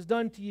that was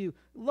done to you,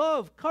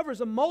 love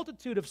covers a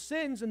multitude of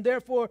sins, and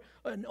therefore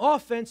an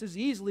offense is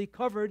easily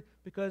covered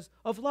because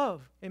of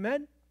love.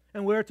 Amen?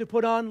 And we're to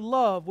put on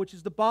love, which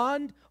is the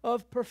bond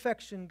of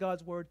perfection,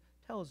 God's Word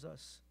tells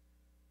us.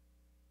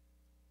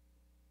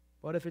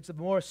 But if it's a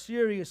more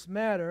serious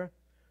matter,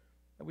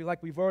 that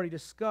we've already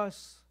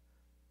discussed,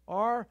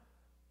 our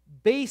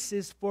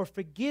basis for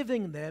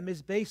forgiving them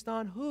is based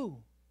on who?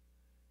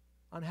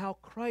 On how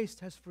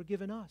Christ has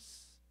forgiven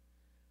us.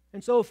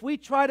 And so if we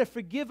try to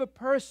forgive a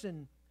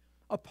person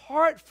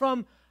apart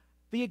from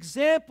the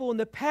example and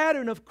the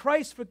pattern of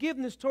Christ's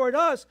forgiveness toward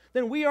us,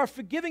 then we are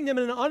forgiving them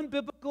in an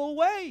unbiblical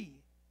way.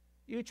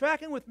 You're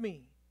tracking with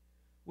me?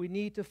 We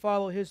need to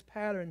follow His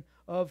pattern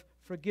of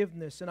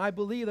forgiveness. And I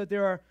believe that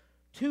there are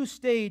 2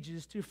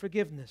 stages to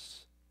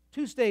forgiveness.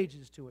 2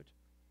 stages to it.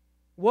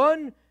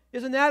 One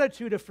is an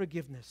attitude of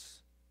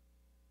forgiveness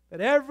that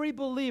every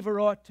believer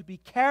ought to be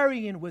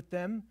carrying with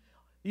them.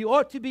 You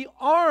ought to be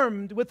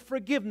armed with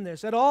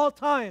forgiveness at all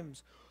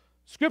times.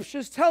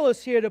 Scriptures tell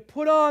us here to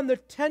put on the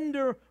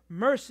tender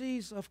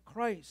mercies of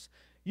Christ.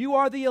 You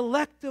are the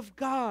elect of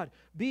God.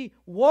 Be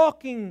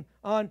walking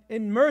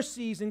in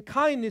mercies and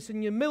kindness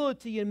and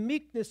humility and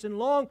meekness and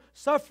long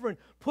suffering.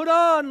 Put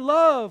on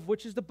love,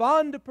 which is the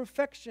bond of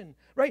perfection.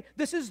 Right?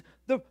 This is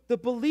the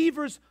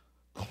believer's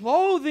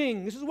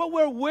clothing. This is what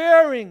we're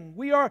wearing.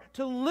 We are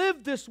to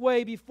live this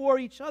way before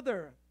each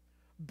other,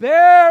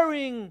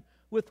 bearing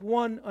with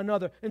one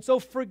another. And so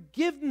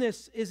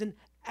forgiveness is an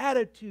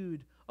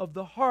attitude of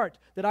the heart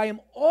that I am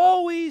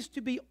always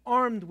to be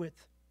armed with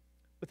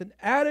an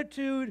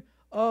attitude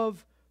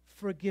of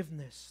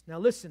forgiveness. Now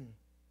listen,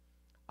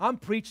 I'm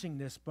preaching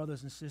this,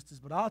 brothers and sisters,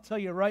 but I'll tell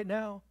you right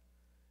now,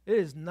 it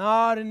is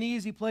not an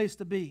easy place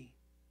to be.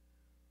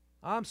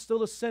 I'm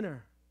still a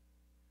sinner.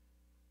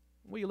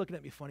 What are you looking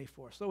at me funny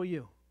for? So are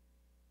you.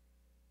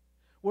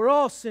 We're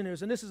all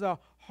sinners, and this is a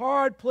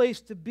hard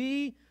place to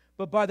be,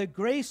 but by the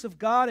grace of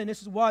God, and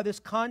this is why this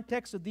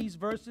context of these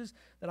verses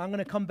that I'm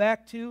going to come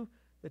back to,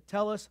 that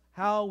tell us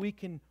how we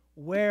can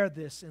wear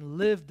this and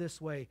live this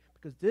way,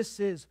 because this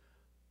is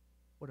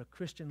what a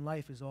Christian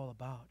life is all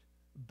about.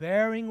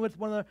 Bearing with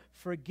one another,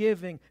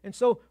 forgiving. And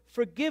so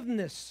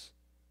forgiveness,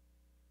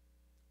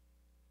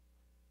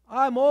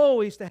 I'm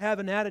always to have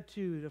an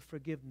attitude of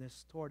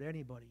forgiveness toward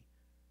anybody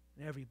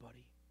and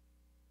everybody.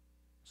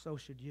 So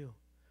should you.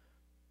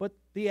 But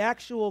the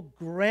actual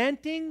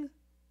granting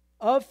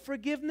of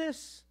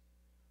forgiveness,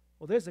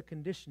 well, there's a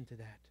condition to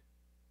that.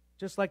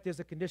 Just like there's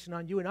a condition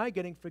on you and I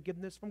getting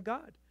forgiveness from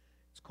God.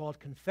 It's called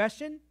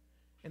confession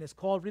and it's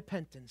called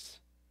repentance.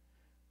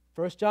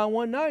 1 John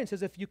 1:9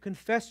 says, if you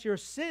confess your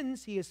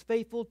sins, He is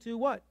faithful to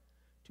what?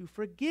 To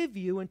forgive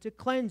you and to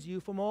cleanse you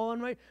from all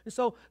unrighteousness. And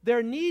so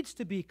there needs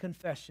to be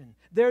confession.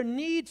 There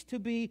needs to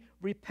be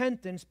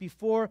repentance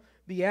before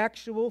the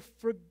actual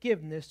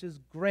forgiveness is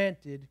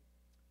granted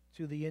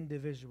to the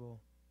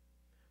individual.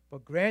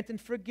 But granting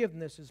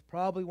forgiveness is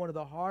probably one of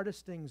the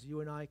hardest things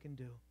you and I can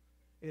do.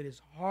 It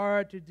is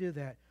hard to do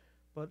that.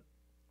 But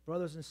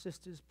brothers and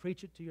sisters,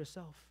 preach it to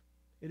yourself.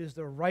 It is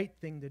the right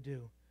thing to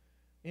do.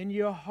 In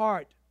your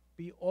heart,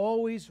 be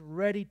always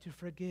ready to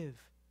forgive.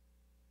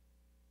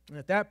 And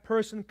if that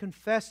person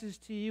confesses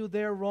to you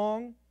their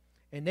wrong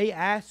and they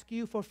ask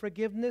you for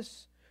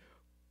forgiveness,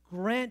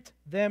 grant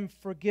them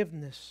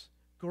forgiveness.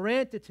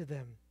 Grant it to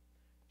them.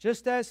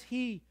 Just as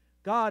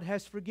God,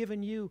 has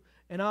forgiven you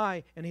and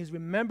I, and He's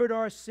remembered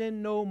our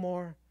sin no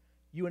more,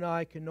 you and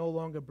I can no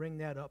longer bring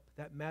that up.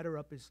 That matter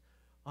up is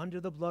under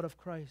the blood of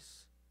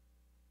Christ.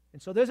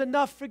 And so there's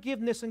enough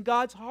forgiveness in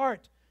God's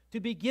heart to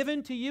be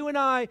given to you and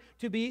I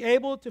to be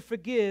able to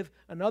forgive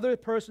another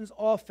person's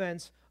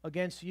offense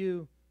against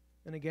you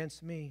and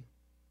against me.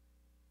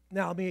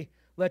 Now, let me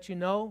let you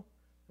know,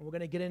 and we're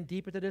going to get in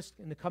deeper to this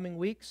in the coming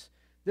weeks,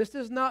 this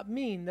does not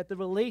mean that the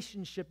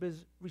relationship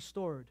is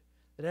restored,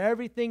 that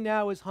everything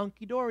now is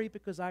hunky-dory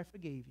because I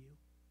forgave you.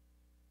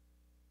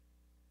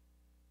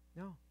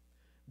 No.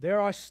 There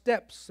are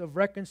steps of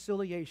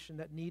reconciliation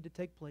that need to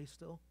take place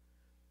still.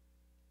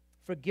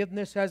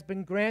 Forgiveness has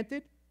been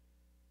granted,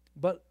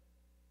 but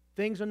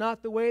things are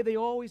not the way they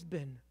always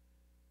been.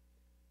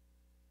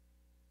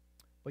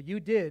 But you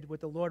did what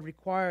the Lord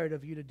required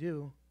of you to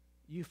do.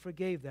 You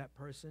forgave that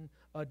person,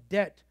 a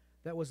debt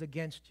that was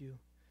against you.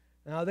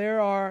 Now there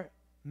are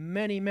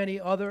many, many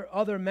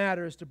other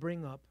matters to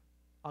bring up.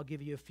 I'll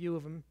give you a few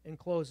of them in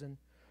closing.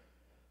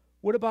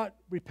 What about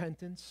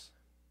repentance?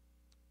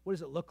 What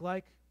does it look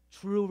like?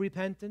 True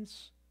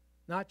repentance.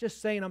 Not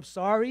just saying, I'm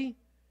sorry.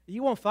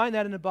 You won't find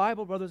that in the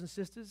Bible, brothers and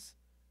sisters.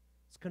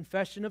 It's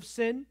confession of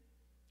sin.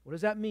 What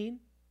does that mean?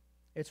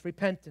 It's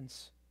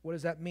repentance. What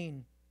does that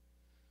mean?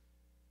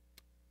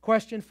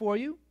 Question for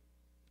you.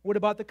 What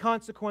about the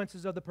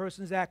consequences of the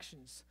person's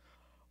actions?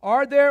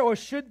 Are there or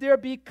should there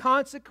be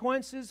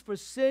consequences for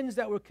sins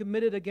that were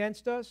committed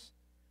against us?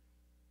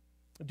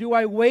 Do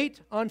I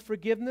wait on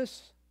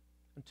forgiveness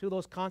until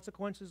those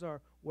consequences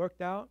are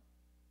worked out?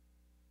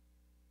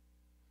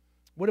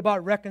 What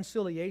about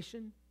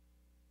reconciliation?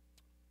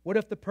 What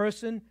if the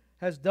person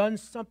has done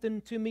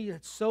something to me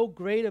that's so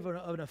great of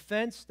an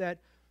offense that,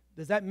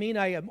 does that mean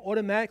I am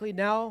automatically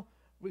now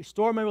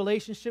restore my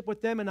relationship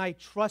with them and I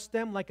trust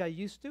them like I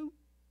used to?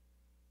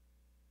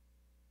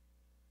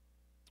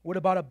 What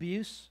about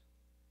abuse?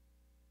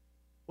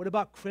 What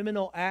about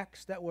criminal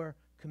acts that were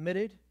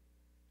committed?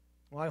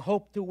 Well, I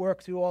hope to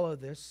work through all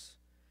of this.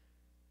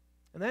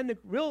 And then the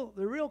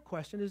real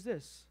question is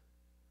this: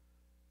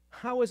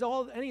 how is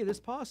any of this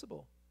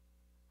possible?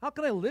 How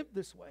can I live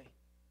this way?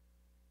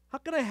 How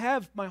can I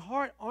have my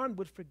heart armed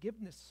with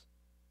forgiveness?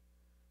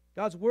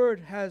 God's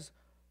Word has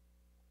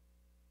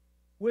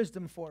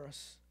wisdom for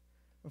us.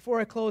 Before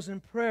I close in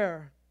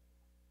prayer,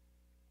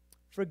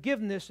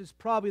 forgiveness is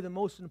probably the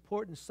most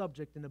important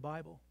subject in the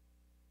Bible.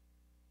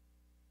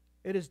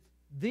 It is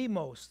the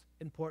most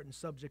important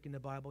subject in the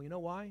Bible. You know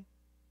why?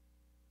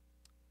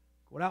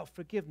 Without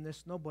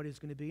forgiveness, nobody's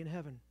going to be in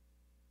heaven.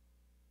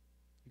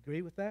 You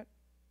agree with that?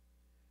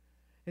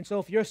 And so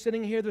if you're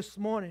sitting here this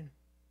morning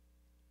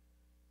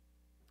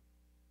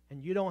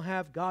and you don't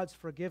have God's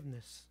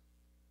forgiveness,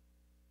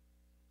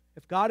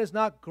 if God has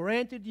not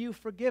granted you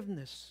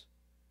forgiveness,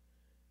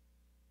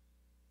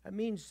 that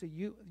means that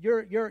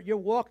you're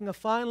walking a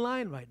fine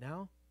line right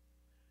now.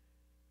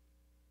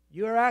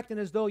 You're acting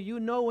as though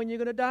you know when you're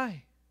going to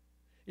die.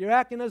 You're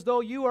acting as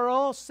though you are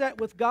all set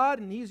with God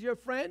and He's your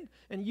friend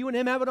and you and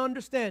Him have an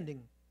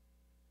understanding.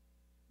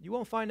 You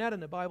won't find that in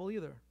the Bible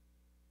either.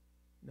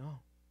 No.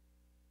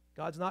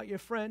 God's not your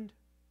friend.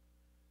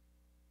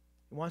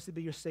 He wants to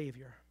be your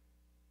Savior.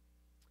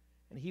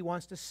 And He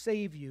wants to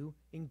save you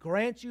and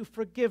grant you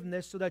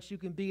forgiveness so that you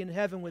can be in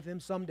heaven with Him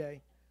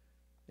someday.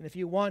 And if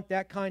you want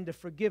that kind of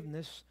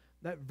forgiveness,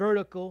 that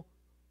vertical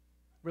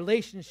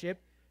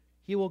relationship,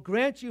 He will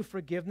grant you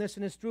forgiveness,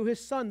 and it's through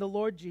His Son, the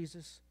Lord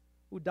Jesus,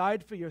 who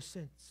died for your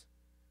sins.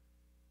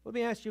 Let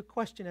me ask you a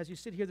question as you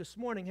sit here this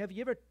morning. Have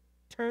you ever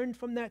turned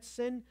from that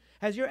sin?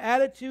 Has your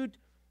attitude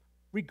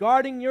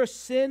regarding your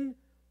sin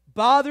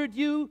bothered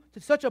you to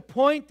such a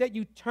point that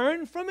you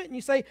turn from it and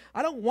you say,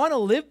 I don't want to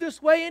live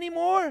this way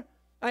anymore?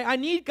 I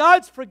need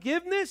God's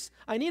forgiveness.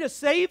 I need a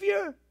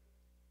Savior.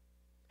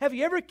 Have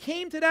you ever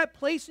came to that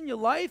place in your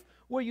life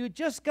where you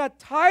just got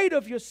tired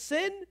of your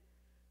sin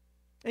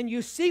and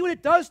you see what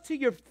it does to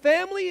your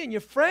family and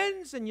your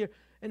friends and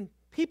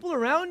people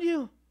around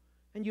you,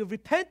 and you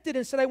repented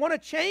and said, I want to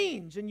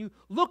change, and you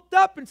looked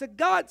up and said,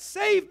 God,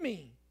 save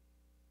me?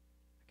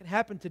 It can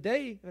happen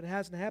today if it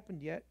hasn't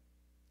happened yet.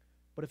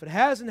 But if it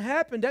hasn't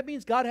happened, that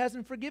means God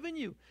hasn't forgiven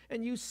you.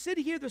 And you sit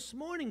here this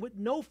morning with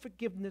no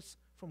forgiveness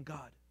from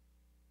God.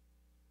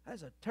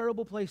 That's a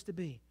terrible place to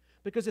be.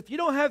 Because if you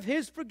don't have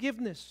His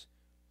forgiveness,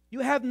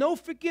 you have no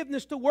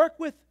forgiveness to work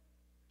with,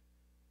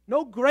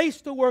 no grace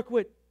to work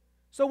with.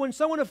 So when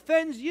someone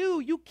offends you,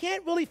 you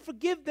can't really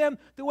forgive them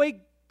the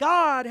way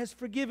God has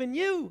forgiven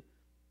you.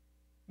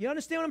 You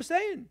understand what I'm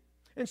saying?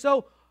 And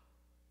so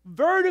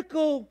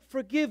vertical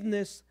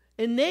forgiveness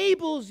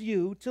enables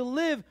you to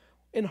live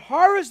in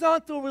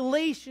horizontal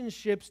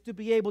relationships to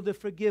be able to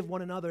forgive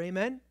one another.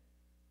 Amen?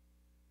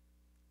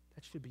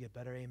 That should be a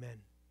better amen.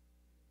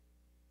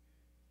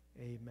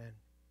 Amen.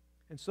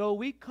 And so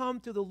we come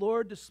to the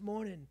Lord this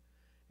morning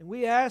and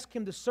we ask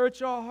Him to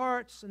search our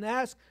hearts and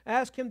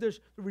ask Him to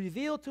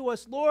reveal to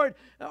us, Lord,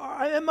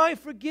 am I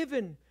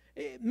forgiven?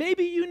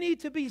 Maybe you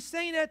need to be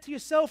saying that to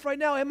yourself right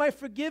now. Am I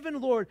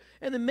forgiven, Lord?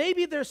 And then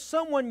maybe there's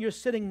someone you're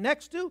sitting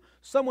next to,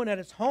 someone that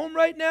is home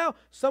right now,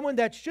 someone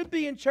that should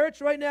be in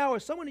church right now, or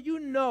someone you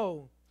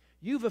know.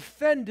 You've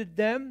offended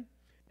them,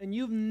 and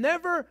you've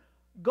never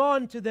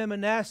gone to them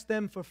and asked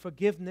them for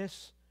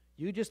forgiveness.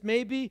 You just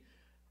maybe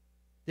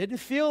didn't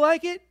feel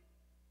like it,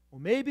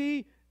 or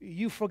maybe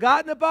you've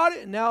forgotten about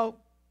it, and now,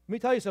 let me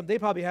tell you something, they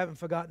probably haven't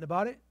forgotten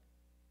about it.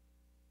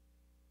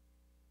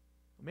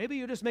 Maybe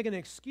you're just making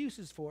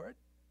excuses for it.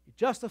 You're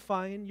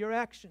justifying your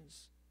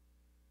actions.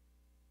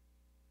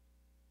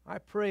 I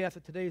pray after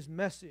today's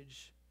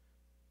message,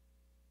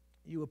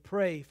 you will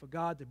pray for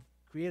God to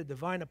create a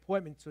divine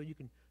appointment so you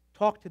can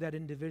talk to that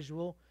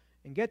individual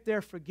and get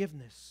their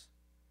forgiveness.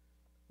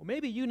 Or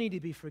maybe you need to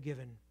be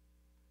forgiven.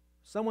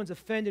 Someone's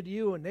offended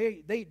you and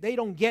they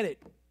don't get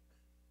it.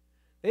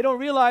 They don't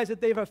realize that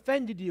they've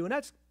offended you, and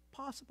that's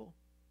possible.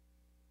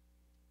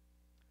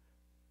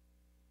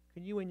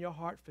 Can you in your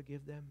heart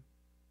forgive them?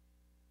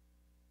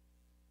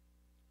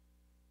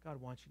 God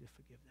wants you to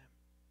forgive them.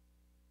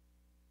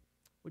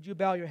 Would you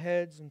bow your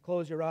heads and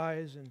close your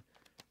eyes and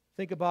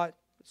think about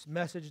this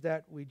message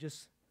that we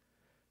just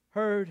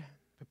heard?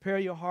 Prepare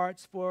your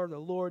hearts for the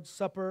Lord's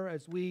Supper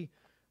as the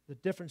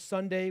different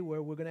Sunday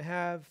where we're going to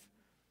have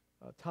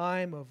a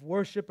time of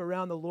worship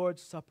around the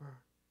Lord's Supper.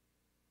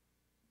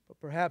 But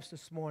perhaps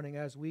this morning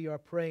as we are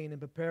praying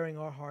and preparing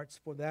our hearts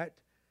for that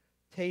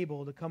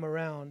table to come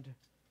around,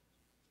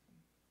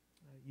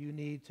 you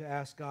need to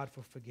ask God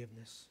for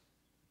forgiveness.